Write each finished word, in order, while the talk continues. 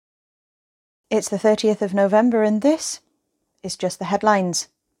It's the 30th of November and this is just the headlines.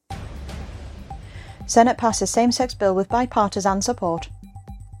 Senate passes same-sex bill with bipartisan support.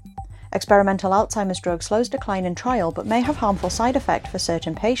 Experimental Alzheimer's drug slows decline in trial but may have harmful side effect for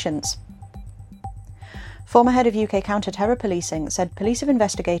certain patients. Former head of UK counter-terror policing said police have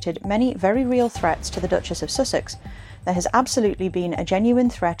investigated many very real threats to the Duchess of Sussex. There has absolutely been a genuine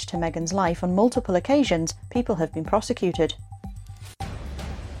threat to Meghan's life on multiple occasions. People have been prosecuted.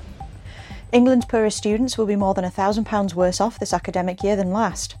 England's poorest students will be more than £1,000 worse off this academic year than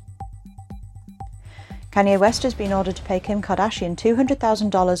last. Kanye West has been ordered to pay Kim Kardashian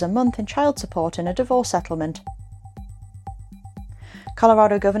 $200,000 a month in child support in a divorce settlement.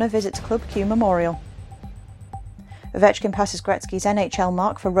 Colorado governor visits Club Q Memorial. Ovechkin passes Gretzky's NHL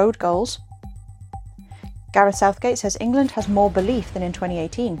mark for road goals. Gareth Southgate says England has more belief than in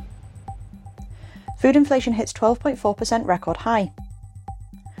 2018. Food inflation hits 12.4% record high.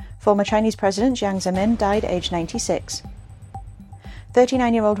 Former Chinese President Jiang Zemin died aged 96.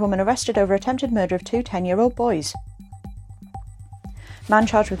 39-year-old woman arrested over attempted murder of two 10-year-old boys. Man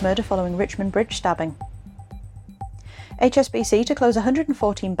charged with murder following Richmond Bridge stabbing. HSBC to close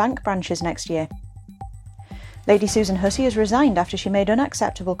 114 bank branches next year. Lady Susan Hussey has resigned after she made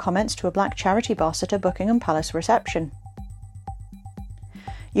unacceptable comments to a black charity boss at a Buckingham Palace reception.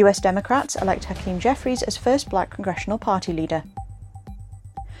 US Democrats elect Hakeem Jeffries as first black Congressional Party leader.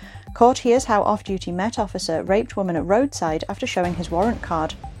 Court hears how off-duty Met officer raped woman at roadside after showing his warrant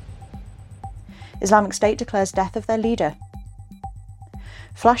card. Islamic State declares death of their leader.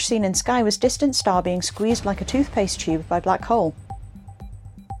 Flash seen in sky was distant star being squeezed like a toothpaste tube by black hole.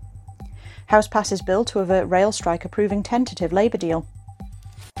 House passes bill to avert rail strike approving tentative Labour deal.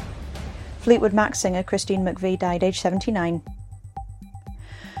 Fleetwood Mac singer Christine McVie died aged 79.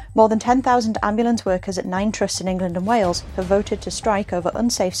 More than 10,000 ambulance workers at 9 trusts in England and Wales have voted to strike over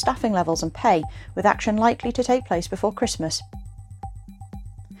unsafe staffing levels and pay, with action likely to take place before Christmas.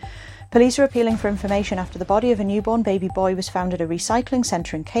 Police are appealing for information after the body of a newborn baby boy was found at a recycling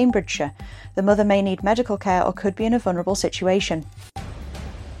centre in Cambridgeshire. The mother may need medical care or could be in a vulnerable situation.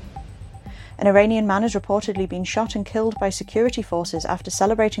 An Iranian man has reportedly been shot and killed by security forces after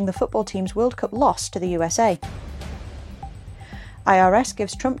celebrating the football team's World Cup loss to the USA. IRS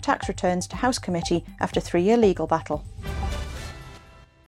gives Trump tax returns to House committee after 3-year legal battle.